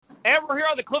we're here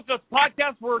on the Cliff Notes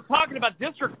podcast. We're talking about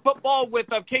district football with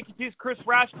KQT's Chris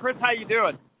Rash. Chris, how you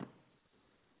doing?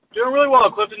 Doing really well,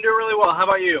 Clifton. Doing really well. How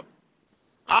about you?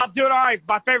 I'm doing all right.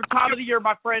 My favorite time of the year,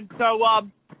 my friend. So,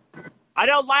 I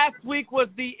know last week was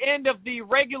the end of the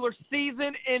regular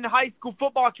season in high school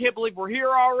football. I can't believe we're here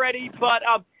already. But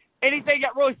anything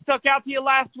that really stuck out to you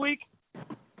last week?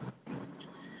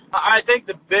 I think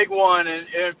the big one,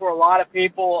 and for a lot of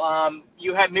people,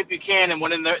 you had Mid Buchanan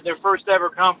winning their first ever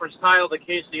conference title, the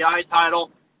KCI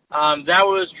title. That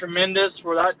was tremendous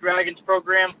for that Dragons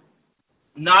program.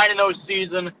 9-0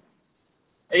 season,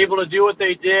 able to do what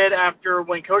they did after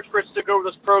when Coach Fritz took over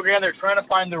this program. They're trying to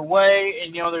find their way,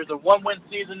 and there's a one-win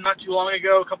season not too long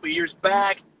ago, a couple of years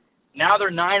back. Now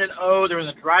they're 9-0. They're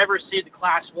in the driver's seat of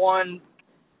Class 1.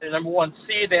 The number 1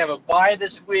 seed. They have a bye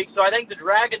this week. So I think the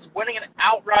Dragons winning an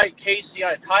outright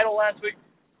KCI title last week,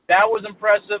 that was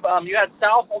impressive. You had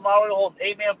Southfield not only hold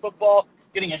 8-man football,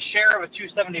 getting a share of a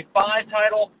 275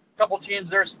 title. A couple teams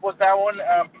there split that one.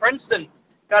 Princeton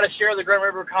got a share of the Grand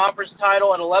River Conference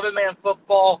title, an 11-man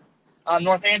football.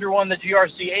 North Andrew won the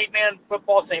GRC 8-man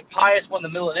football. St. Pius won the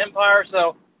Midland Empire.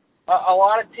 So a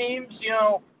lot of teams,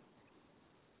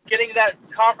 getting that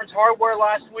conference hardware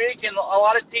last week, and a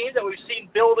lot of teams that we've seen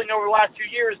building over the last few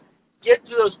years get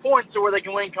to those points to where they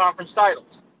can win conference titles.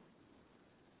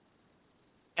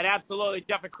 And absolutely,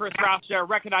 definitely Chris Roush there,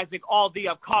 recognizing all the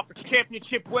conference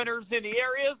championship winners in the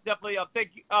areas. Definitely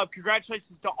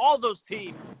congratulations to all those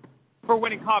teams for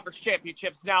winning conference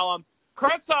championships. Now,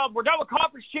 Chris, we're done with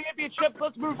conference championships.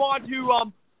 Let's move on to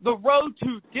the road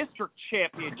to district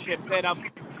championships. And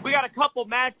we got a couple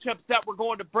matchups that we're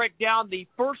going to break down. The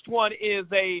first one is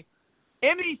a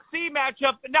MEC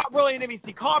matchup, not really an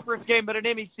MEC conference game, but an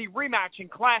MEC rematch in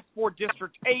Class 4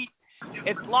 District 8.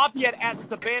 It's Lafayette at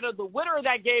Savannah. The winner of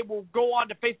that game will go on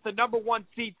to face the number 1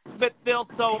 seed Smithfield.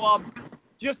 So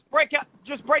just break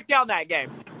down that game.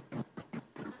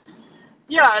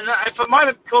 Yeah, and if I might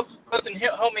have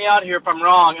help me out here if I'm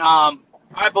wrong.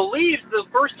 I believe the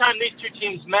first time these two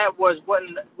teams met was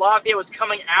when Lafayette was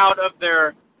coming out of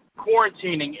their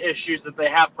quarantining issues that they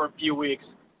have for a few weeks.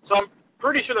 So I'm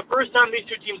pretty sure the first time these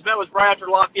two teams met was right after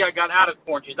Lafayette got out of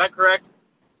quarantine. Is that correct?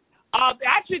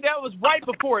 Actually, that was right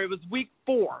before. It was week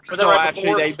 4. So right actually,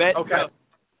 before? they met. Okay.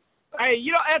 Hey,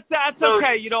 that's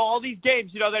okay. All these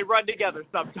games, they run together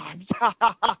sometimes.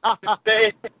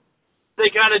 They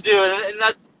kind of do, and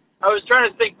that's. I was trying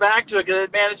to think back to it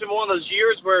because man, it's been one of those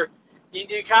years where you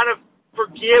kind of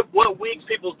forget what weeks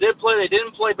people did play, they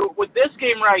didn't play. But with this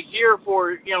game right here,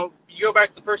 you go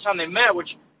back to the first time they met,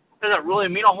 which doesn't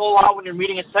really mean a whole lot when you're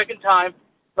meeting a second time.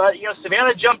 But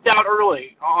Savannah jumped out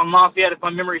early on Lafayette, if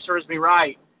my memory serves me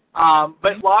right.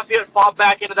 But Lafayette fought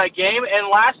back into that game,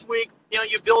 and last week,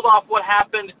 you build off what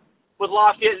happened with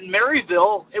Lafayette and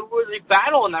Maryville. It was a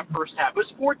battle in that first half. It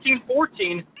was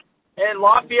 14-14. And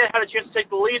Lafayette had a chance to take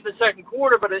the lead in the second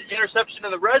quarter, but an interception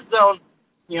in the red zone,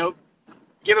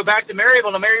 give it back to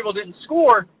Maryville. Now, Maryville didn't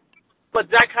score,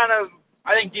 but that kind of,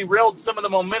 I think, derailed some of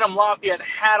the momentum Lafayette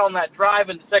had on that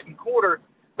drive in the second quarter.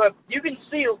 But you can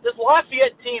see this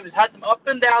Lafayette team has had some ups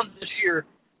and downs this year,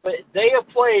 but they have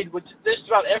played with just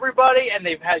about everybody, and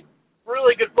they've had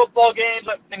really good football games.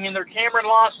 I mean, their Cameron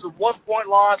loss was a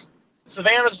 1-point loss.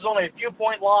 Savannah's was only a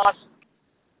few-point loss.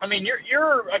 I mean,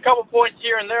 you're a couple points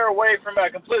here and there away from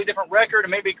a completely different record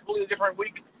and maybe a completely different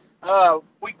week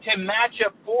 10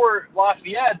 matchup for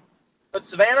Lafayette. But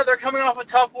Savannah, they're coming off a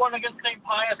tough one against St.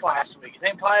 Pius last week.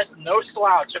 St. Pius, no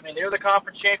slouch. I mean, they're the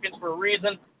conference champions for a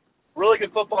reason. Really good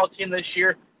football team this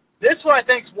year. This one, I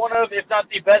think, is one of, if not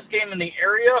the best game in the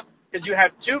area, because you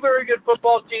have two very good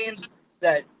football teams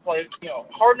that play,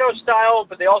 hard-nosed style,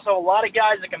 but they also have a lot of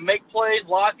guys that can make plays.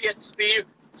 Lafayette speed.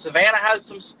 Savannah has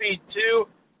some speed, too.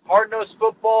 Hard-nosed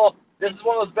football. This is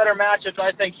one of those better matchups,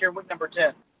 I think, here in week number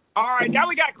 10. All right, now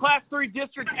we got Class 3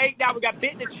 District 8. Now we got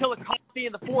Benton and Chillicothe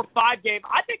in the 4-5 game.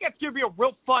 I think that's going to be a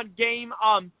real fun game.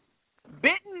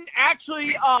 Benton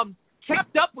actually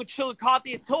kept up with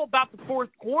Chillicothe until about the fourth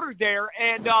quarter there.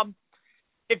 And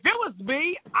if it was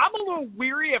me, I'm a little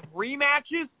weary of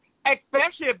rematches,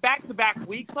 especially at back-to-back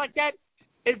weeks like that.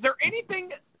 Is there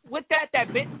anything with that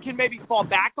Benton can maybe fall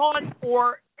back on,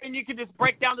 and you can just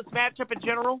break down this matchup in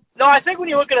general? No, I think when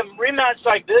you look at a rematch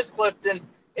like this, Clifton,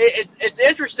 it's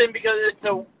interesting because it's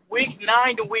a week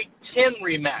 9 to week 10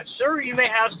 rematch. Sure, you may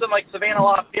have some like Savannah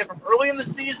Lafayette from early in the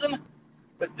season,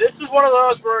 but this is one of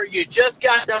those where you just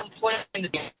got done playing the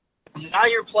game. Now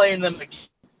you're playing them again.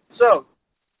 So,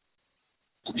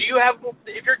 do you have,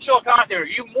 if you're Chillicothe, are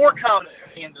you more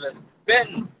confident into this?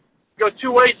 Benton, go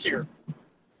two ways here.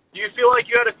 Do you feel like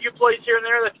you had a few plays here and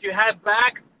there that if you had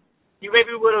back, you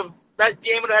maybe would have, that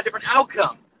game would have had a different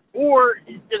outcome? Or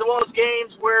is it one of those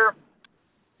games where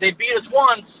they beat us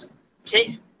once,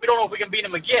 we don't know if we can beat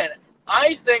them again?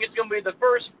 I think it's going to be the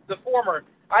former.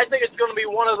 I think it's going to be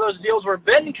one of those deals where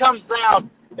Benton comes out,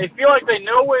 they feel like they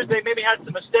know where they maybe had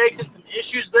some mistakes and some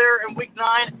issues there in Week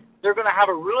 9. They're going to have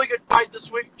a really good fight this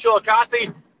week.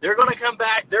 Chillicothe, they're going to come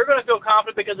back. They're going to feel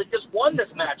confident because they just won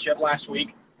this matchup last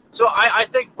week. So I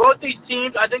think both these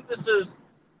teams, I think this is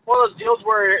one of those deals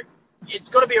where it's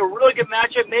going to be a really good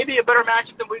matchup, maybe a better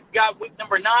matchup than we've got week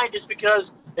number 9 just because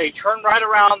they turn right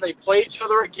around, they play each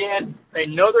other again, they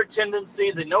know their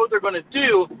tendencies, they know what they're going to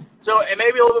do. So it may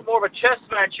be a little bit more of a chess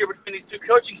match here between these two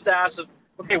coaching staffs of,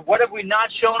 okay, what have we not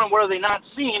shown and what have they not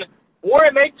seen? Or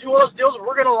it may be two of those deals where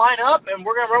we're going to line up and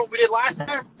we're going to run what we did last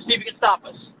time, see if you can stop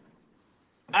us.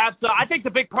 Absolutely. I think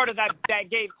the big part of that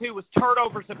game, too, was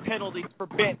turnovers and penalties for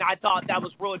Benton. I thought that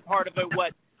was really part of it,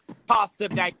 what cost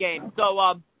them that game. So,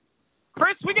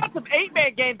 Chris, we got some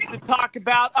 8-man games to talk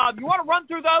about. You want to run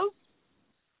through those?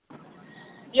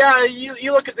 Yeah,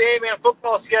 you look at the 8-man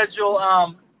football schedule.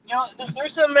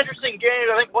 There's some interesting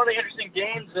games. I think one of the interesting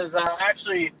games is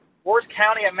actually Worth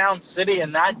County at Mound City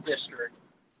in that district.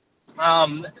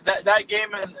 That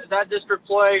game in that district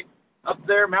play up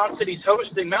there, Mound City's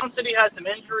hosting. Mound City has some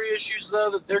injury issues,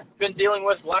 though, that they've been dealing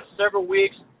with the last several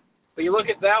weeks. But you look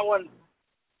at that one,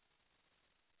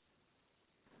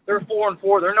 they're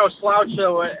 4-4. They're no slouch,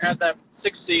 though, at that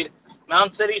 6th seed.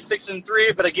 Mound City 6-3,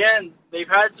 but again, they've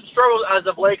had some struggles as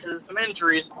of late because of some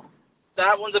injuries.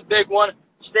 That one's a big one.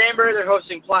 Stanberry, they're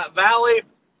hosting Platte Valley.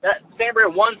 That Stanberry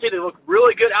at 1 seed, they look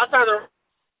really good. Outside of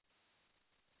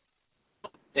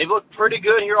they've looked pretty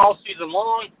good here all season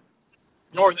long.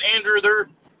 North Andrew, they're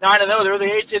 9-0. They're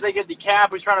the 8th seed. They get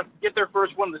DeKalb, who's trying to get their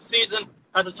first win of the season.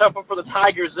 That's a tough one for the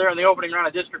Tigers there in the opening round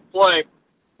of district play.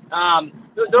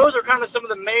 Those are kind of some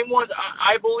of the main ones,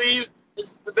 I believe. Is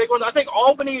the big ones. I think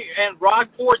Albany and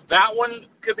Rockport, that one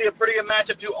could be a pretty good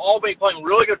matchup too. Albany playing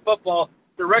really good football.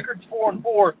 The record's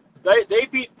 4-4. They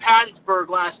beat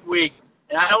Pattonsburg last week,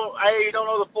 and I don't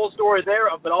know the full story there,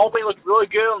 but Albany looked really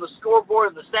good on the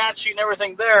scoreboard and the stat sheet and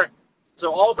everything there.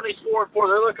 So Albany's 4-4.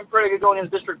 They're looking pretty good going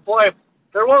into district play.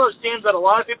 They're one of those teams that a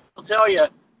lot of people will tell you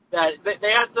that they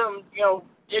had some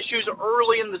issues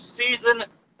early in the season.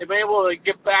 They've been able to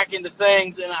get back into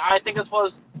things, and I think this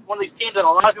was one of these teams that a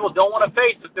lot of people don't want to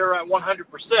face if they're at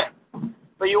 100%.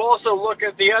 But you also look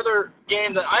at the other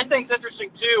game that I think is interesting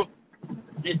too.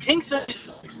 Is King City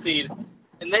succeed,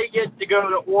 and they get to go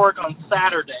to Orrick on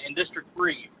Saturday in District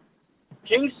 3.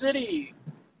 King City,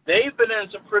 they've been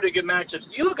in some pretty good matchups.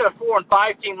 You look at a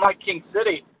 4-5 team like King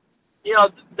City,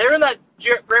 they're in that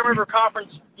Grand River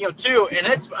Conference, too, and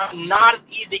it's not an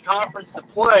easy conference to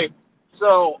play.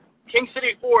 So King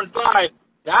City 4-5,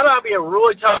 that ought to be a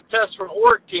really tough test for an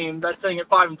Orrick team that's sitting at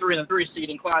 5-3 in the 3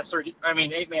 seed in Class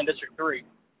 8-man District 3.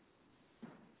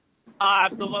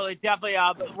 Absolutely, definitely.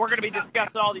 We're going to be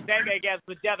discussing all these 8-man games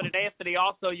with Devin and Anthony.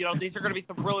 Also, these are going to be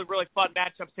some really, really fun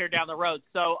matchups here down the road.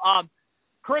 So,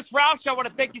 Chris Roush, I want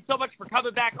to thank you so much for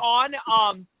coming back on.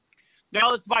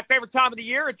 Now, this is my favorite time of the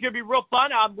year. It's going to be real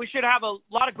fun. We should have a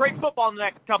lot of great football in the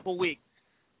next couple of weeks.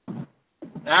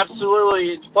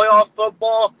 Absolutely. It's playoff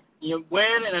football. You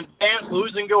win and advance,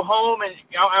 lose and go home. And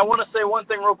I want to say one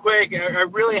thing real quick. I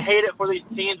really hate it for these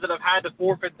teams that have had to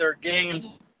forfeit their games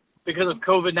because of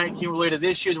COVID-19 related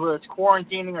issues, whether it's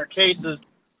quarantining or cases.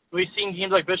 We've seen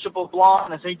teams like Bishop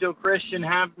LeBlanc and St. Joe Christian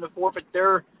having to forfeit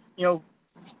their,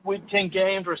 Week 10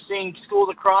 games. We're seeing schools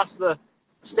across the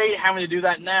state having to do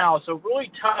that now. So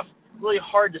really tough, really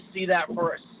hard to see that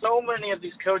for so many of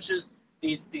these coaches,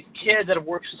 these kids that have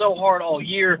worked so hard all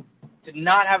year to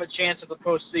not have a chance at the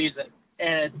postseason.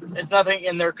 And it's nothing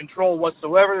in their control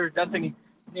whatsoever. There's nothing,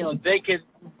 they could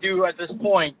do at this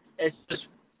point. It's just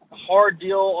a hard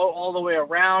deal all the way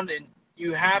around, and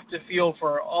you have to feel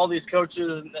for all these coaches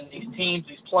and these teams,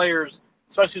 these players,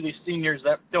 especially these seniors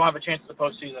that don't have a chance at the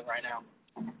postseason right now.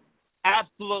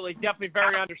 Absolutely, definitely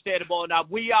very understandable. And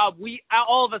we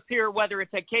all of us here, whether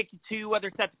it's at KQ2, whether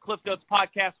it's at the Cliff Notes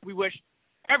podcast, we wish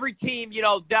every team,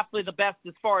 definitely the best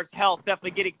as far as health,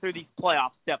 definitely getting through these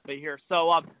playoffs, definitely here.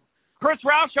 So, Chris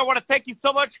Roush, I want to thank you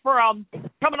so much for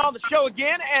coming on the show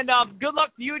again, and good luck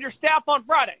to you and your staff on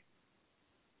Friday.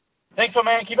 Thanks, my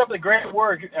man. Keep up the great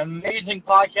work. Amazing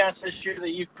podcast this year that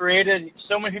you've created.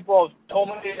 So many people have told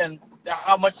me and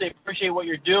how much they appreciate what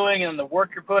you're doing and the work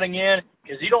you're putting in,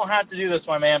 because you don't have to do this,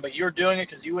 my man, but you're doing it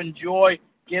because you enjoy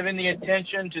giving the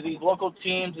attention to these local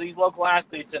teams, these local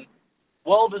athletes, and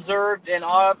well-deserved, and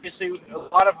obviously a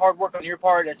lot of hard work on your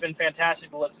part. It's been fantastic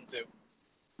to listen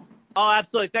to. Oh,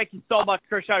 absolutely. Thank you so much,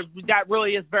 Chris. That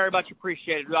really is very much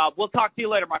appreciated. We'll talk to you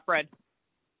later, my friend.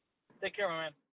 Take care, my man.